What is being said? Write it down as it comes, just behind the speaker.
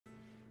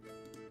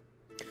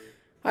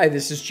Hi,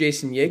 this is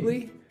Jason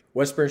Yeagley,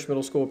 West Branch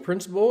Middle School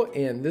Principal,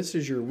 and this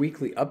is your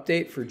weekly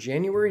update for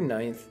January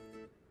 9th,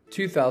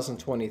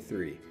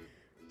 2023.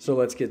 So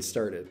let's get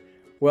started.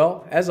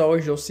 Well, as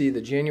always, you'll see the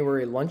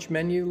January lunch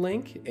menu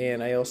link,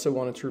 and I also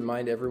wanted to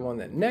remind everyone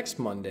that next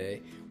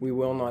Monday we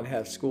will not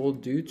have school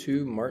due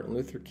to Martin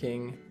Luther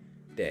King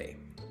Day.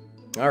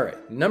 All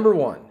right, number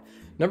one.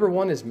 Number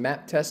one is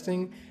map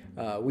testing.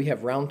 We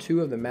have round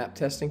 2 of the map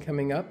testing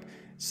coming up.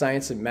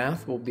 Science and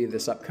math will be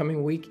this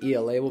upcoming week.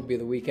 ELA will be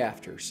the week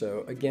after.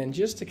 So again,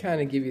 just to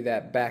kind of give you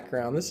that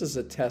background, this is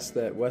a test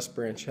that West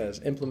Branch has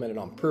implemented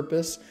on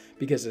purpose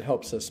because it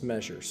helps us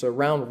measure. So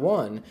round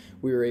 1,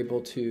 we were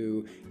able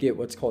to get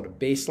what's called a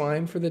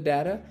baseline for the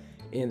data.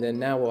 And then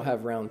now we'll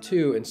have round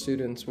 2 and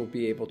students will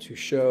be able to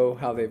show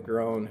how they've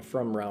grown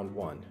from round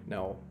 1.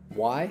 Now,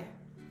 why?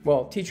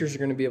 Well, teachers are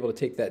going to be able to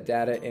take that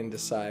data and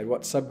decide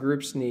what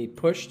subgroups need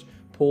pushed,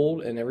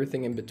 pulled, and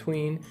everything in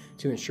between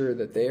to ensure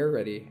that they are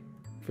ready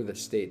for the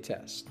state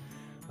test.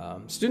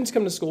 Students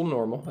come to school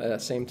normal at the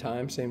same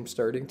time, same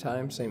starting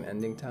time, same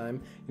ending time.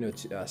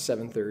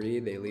 7:30.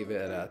 They leave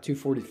at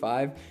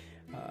 2:45.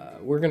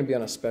 We're going to be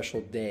on a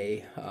special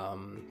day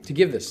to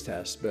give this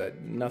test, but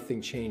nothing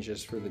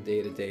changes for the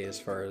day-to-day as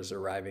far as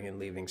arriving and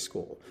leaving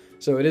school.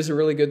 So it is a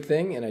really good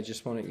thing, and I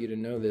just wanted you to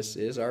know this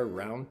is our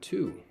round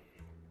 2.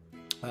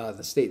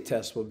 The state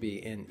test will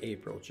be in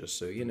April, just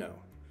so you know.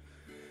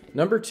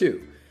 Number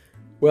 2.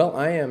 Well,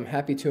 I am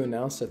happy to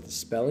announce that the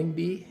Spelling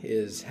Bee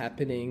is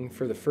happening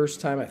for the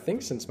first time, I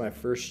think, since my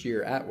first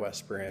year at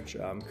West Branch.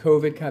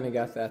 COVID kind of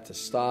got that to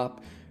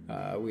stop.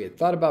 We had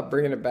thought about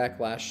bringing it back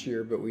last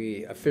year, but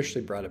we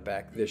officially brought it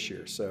back this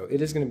year. So it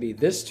is going to be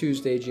this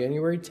Tuesday,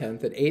 January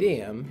 10th at 8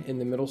 a.m. in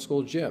the middle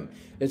school gym.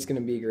 It's going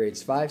to be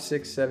grades 5,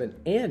 6, 7,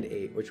 and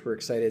 8, which we're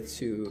excited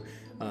to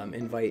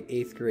invite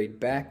 8th grade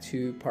back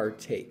to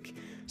partake.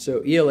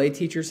 So ELA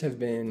teachers have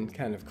been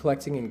kind of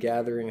collecting and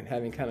gathering and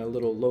having kind of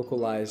little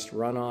localized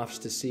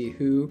runoffs to see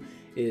who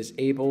is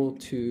able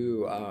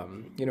to,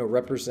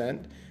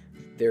 represent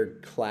their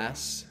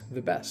class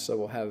the best. So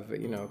we'll have,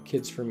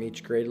 kids from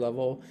each grade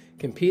level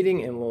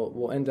competing, and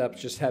we'll end up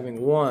just having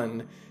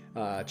one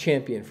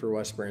champion for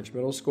West Branch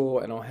Middle School,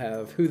 and I'll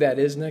have who that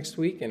is next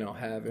week, and I'll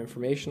have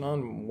information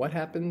on what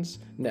happens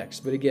next.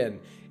 But again,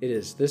 it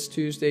is this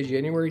Tuesday,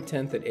 January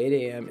 10th at 8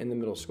 a.m. in the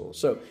middle school.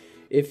 So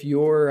if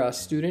your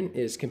student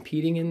is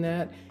competing in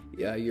that,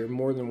 you're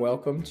more than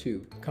welcome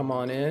to come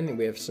on in. And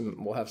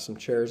we'll have some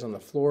chairs on the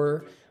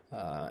floor.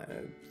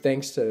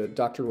 Thanks to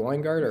Dr.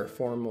 Weingart, our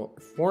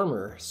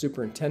former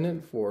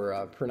superintendent,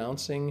 for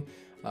pronouncing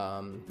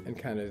and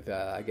kind of,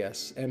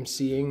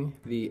 emceeing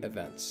the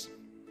events.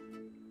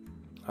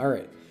 All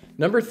right.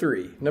 Number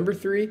three,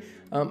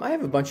 I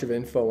have a bunch of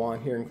info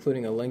on here,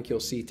 including a link you'll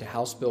see to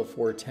House Bill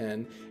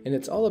 410, and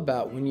it's all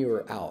about when you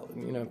are out.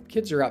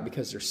 Kids are out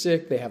because they're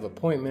sick, they have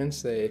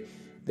appointments, they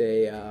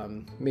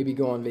maybe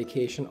go on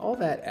vacation. All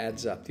that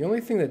adds up. The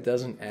only thing that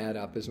doesn't add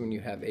up is when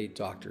you have a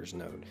doctor's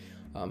note.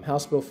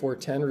 House Bill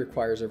 410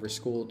 requires every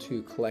school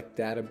to collect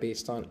data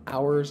based on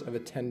hours of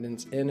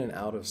attendance in and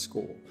out of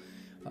school.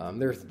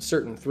 There are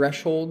certain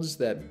thresholds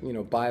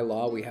that, by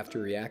law we have to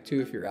react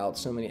to. If you're out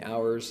so many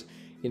hours,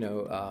 in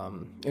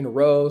a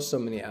row, so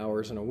many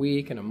hours in a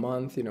week, in a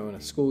month, in a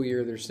school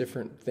year, there's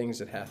different things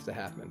that have to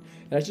happen.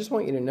 And I just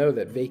want you to know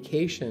that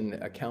vacation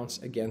accounts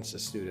against a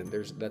student.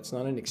 That's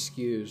not an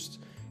excused,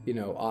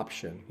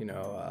 option,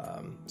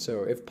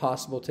 so if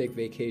possible, take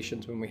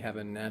vacations when we have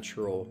a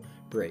natural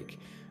break.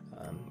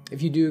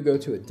 If you do go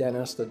to a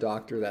dentist, a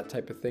doctor, that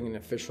type of thing, an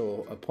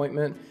official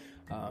appointment,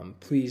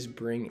 please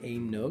bring a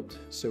note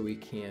so we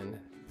can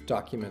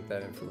document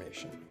that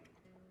information.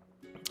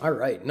 All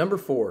right, number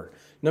 4.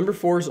 Number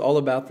 4 is all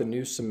about the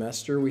new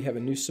semester. We have a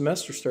new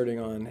semester starting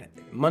on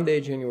Monday,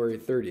 January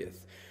 30th.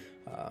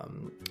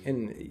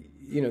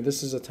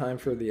 This is a time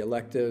for the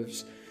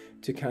electives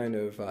to kind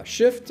of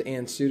shift,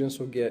 and students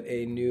will get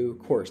a new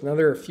course. Now,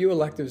 there are a few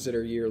electives that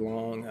are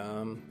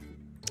year-long.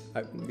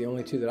 The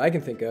only 2 that I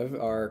can think of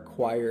are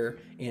choir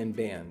and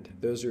band.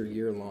 Those are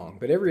year-long.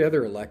 But every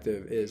other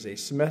elective is a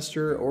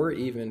semester, or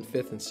even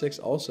 5th and 6th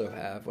also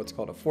have what's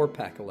called a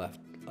 4-pack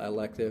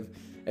elective.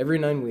 Every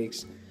 9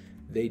 weeks,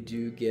 they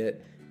do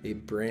get a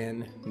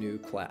brand new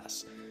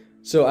class.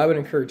 So I would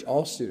encourage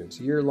all students,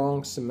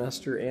 year-long,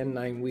 semester, and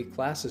 9-week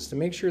classes, to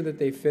make sure that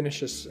they finish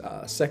this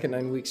second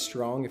 9 weeks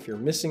strong. If you're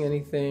missing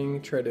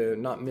anything, try to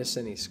not miss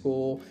any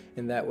school,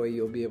 and that way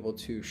you'll be able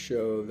to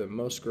show the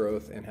most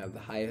growth and have the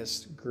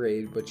highest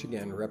grade, which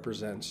again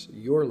represents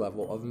your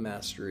level of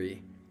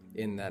mastery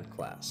in that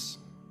class.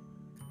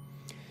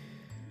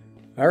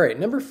 All right,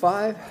 number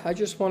 5, I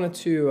just wanted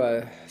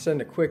to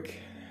send a quick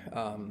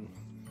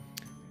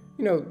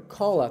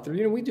call out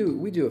there. We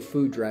do a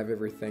food drive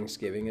every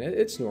Thanksgiving, and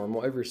it's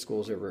normal. Every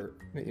school's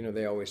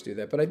they always do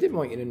that. But I did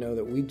want you to know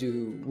that we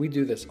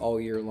do this all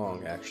year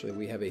long. Actually,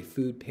 we have a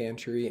food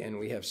pantry, and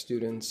we have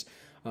students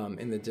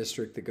in the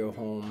district that go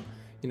home,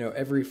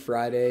 every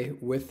Friday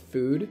with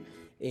food.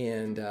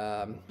 And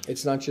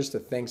it's not just a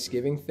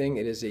Thanksgiving thing;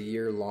 it is a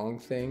year-long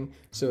thing.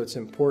 So it's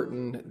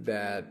important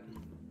that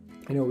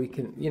we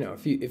can,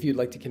 if you'd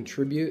like to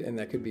contribute, and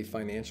that could be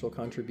financial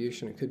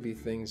contribution, it could be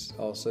things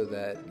also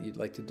that you'd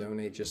like to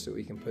donate just so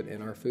we can put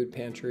in our food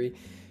pantry.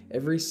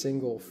 Every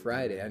single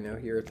Friday, I know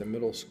here at the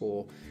middle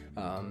school,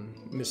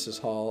 Mrs.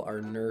 Hall,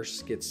 our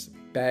nurse, gets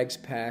bags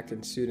packed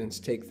and students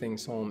take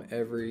things home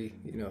every,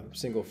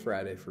 single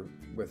Friday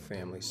with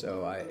family.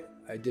 So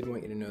I did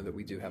want you to know that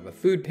we do have a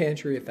food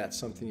pantry. If that's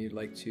something you'd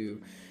like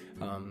to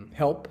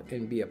help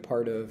and be a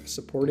part of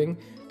supporting,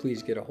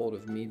 please get a hold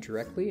of me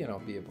directly and I'll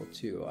be able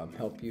to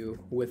help you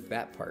with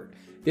that part.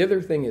 The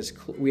other thing is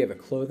we have a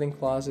clothing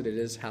closet. It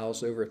is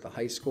housed over at the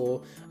high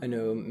school. I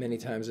know many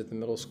times at the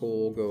middle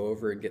school we'll go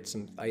over and get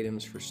some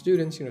items for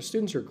students.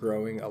 Students are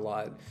growing a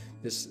lot,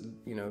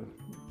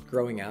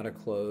 growing out of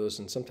clothes,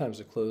 and sometimes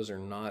the clothes are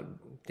not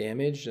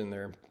damaged and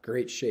they're in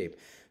great shape.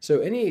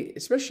 So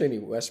especially any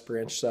West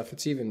Branch stuff,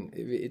 it's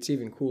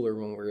even cooler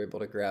when we're able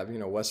to grab,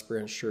 West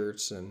Branch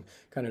shirts and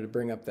kind of to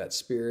bring up that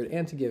spirit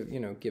and to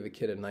give a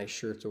kid a nice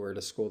shirt to wear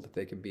to school that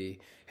they could be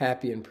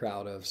happy and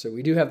proud of. So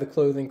we do have the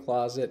clothing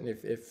closet, and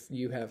if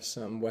you have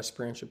some West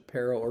Branch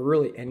apparel or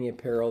really any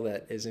apparel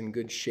that is in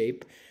good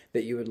shape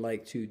that you would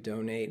like to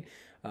donate,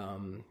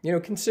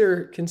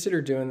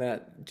 consider doing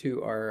that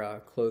to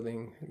our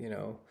clothing,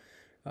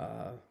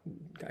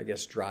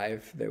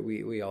 drive that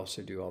we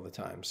also do all the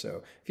time.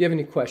 So if you have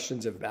any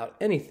questions about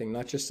anything,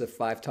 not just the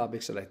 5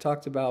 topics that I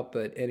talked about,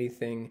 but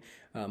anything,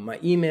 my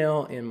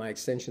email and my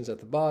extensions at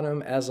the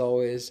bottom. As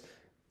always,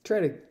 try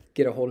to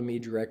get a hold of me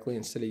directly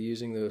instead of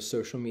using those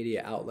social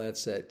media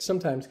outlets that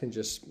sometimes can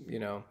just,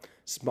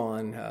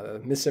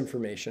 spawn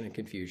misinformation and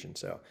confusion.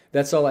 So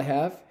that's all I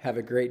have. Have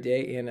a great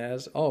day, and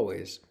as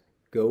always,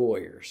 go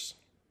Warriors.